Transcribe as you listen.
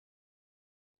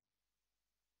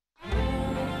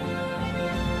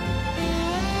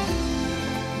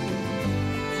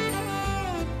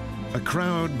A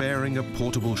crowd bearing a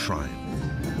portable shrine,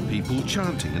 people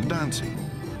chanting and dancing.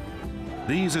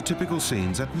 These are typical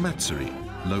scenes at Matsuri,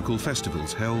 local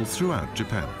festivals held throughout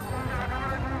Japan.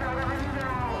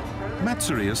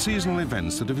 Matsuri are seasonal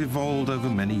events that have evolved over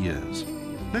many years.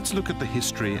 Let's look at the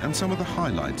history and some of the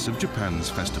highlights of Japan's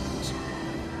festivals.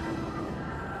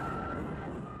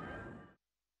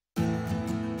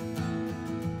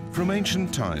 From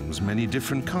ancient times, many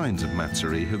different kinds of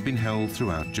Matsuri have been held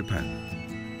throughout Japan.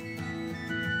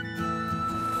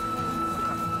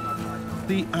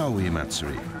 The Aoi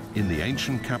Matsuri, in the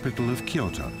ancient capital of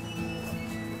Kyoto.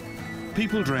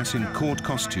 People dress in court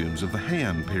costumes of the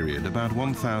Heian period about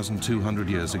 1,200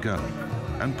 years ago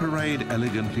and parade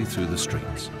elegantly through the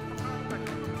streets.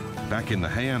 Back in the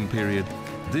Heian period,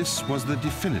 this was the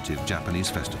definitive Japanese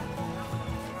festival.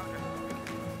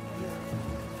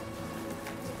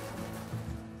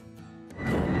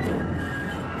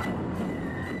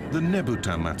 The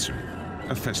Nebuta Matsuri,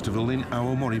 a festival in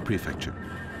Aomori Prefecture.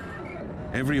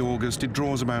 Every August, it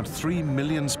draws about 3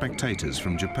 million spectators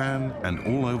from Japan and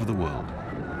all over the world.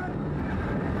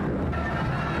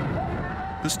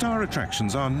 The star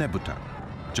attractions are Nebuta,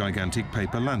 gigantic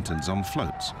paper lanterns on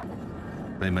floats.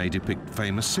 They may depict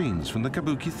famous scenes from the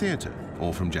Kabuki theater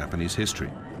or from Japanese history.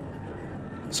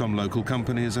 Some local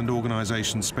companies and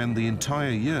organizations spend the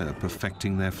entire year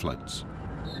perfecting their floats.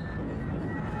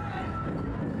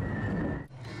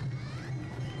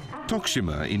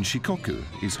 Tokushima in Shikoku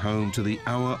is home to the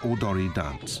Awa Odori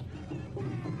dance.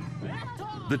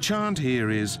 The chant here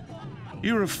is,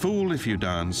 "You're a fool if you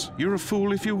dance, you're a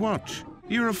fool if you watch,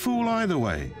 you're a fool either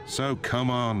way, so come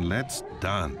on, let's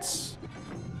dance."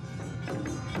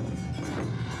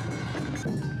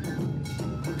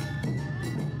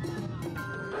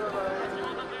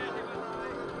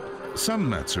 Some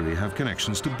Matsuri have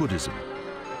connections to Buddhism.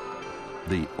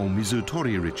 The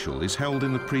Omizu-tori ritual is held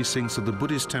in the precincts of the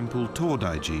Buddhist temple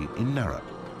Todaiji in Nara.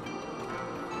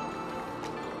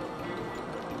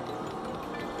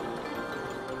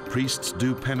 Priests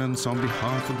do penance on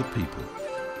behalf of the people.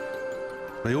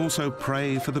 They also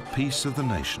pray for the peace of the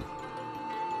nation.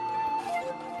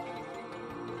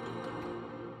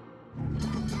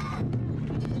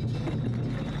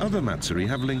 Other Matsuri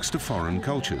have links to foreign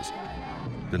cultures.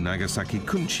 The Nagasaki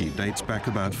Kunchi dates back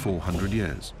about 400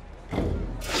 years.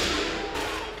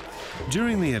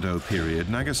 During the Edo period,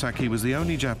 Nagasaki was the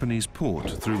only Japanese port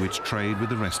through which trade with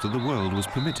the rest of the world was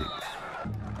permitted.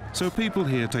 So people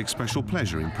here take special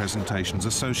pleasure in presentations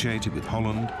associated with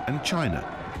Holland and China,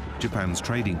 Japan's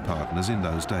trading partners in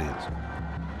those days.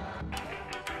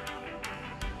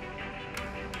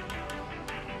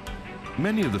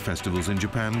 Many of the festivals in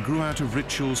Japan grew out of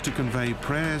rituals to convey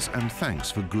prayers and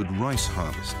thanks for good rice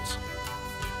harvests.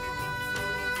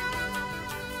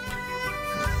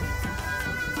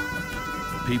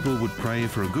 People would pray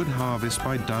for a good harvest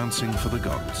by dancing for the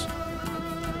gods.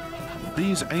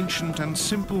 These ancient and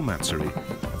simple Matsuri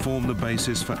form the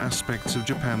basis for aspects of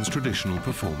Japan's traditional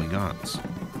performing arts.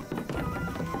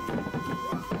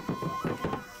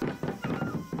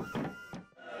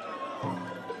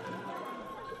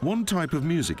 One type of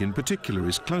music in particular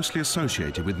is closely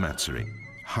associated with Matsuri,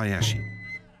 Hayashi.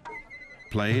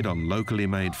 Played on locally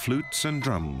made flutes and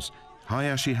drums,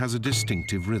 Hayashi has a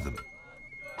distinctive rhythm.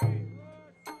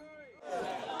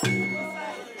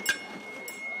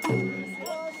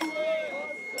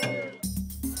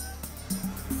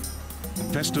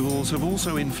 Festivals have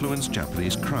also influenced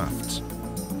Japanese crafts.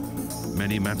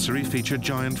 Many Matsuri feature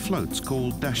giant floats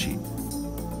called dashi.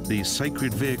 These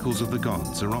sacred vehicles of the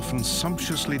gods are often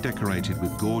sumptuously decorated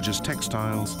with gorgeous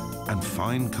textiles and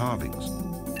fine carvings.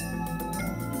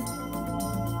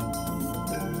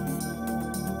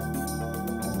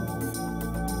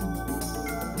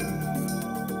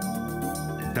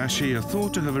 Dashi are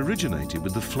thought to have originated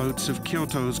with the floats of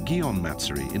Kyoto's Gion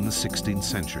Matsuri in the 16th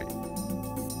century.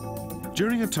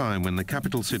 During a time when the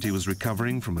capital city was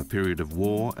recovering from a period of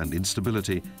war and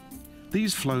instability,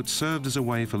 these floats served as a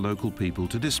way for local people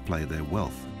to display their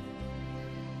wealth.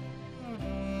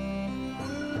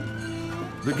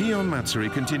 The Gion Matsuri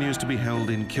continues to be held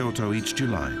in Kyoto each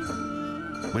July,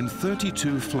 when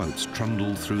 32 floats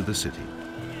trundle through the city.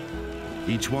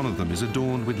 Each one of them is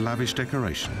adorned with lavish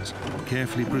decorations,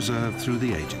 carefully preserved through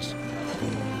the ages.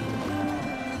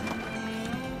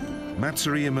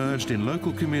 Matsuri emerged in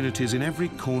local communities in every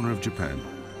corner of Japan,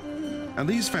 and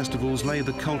these festivals lay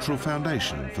the cultural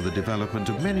foundation for the development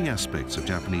of many aspects of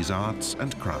Japanese arts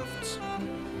and crafts.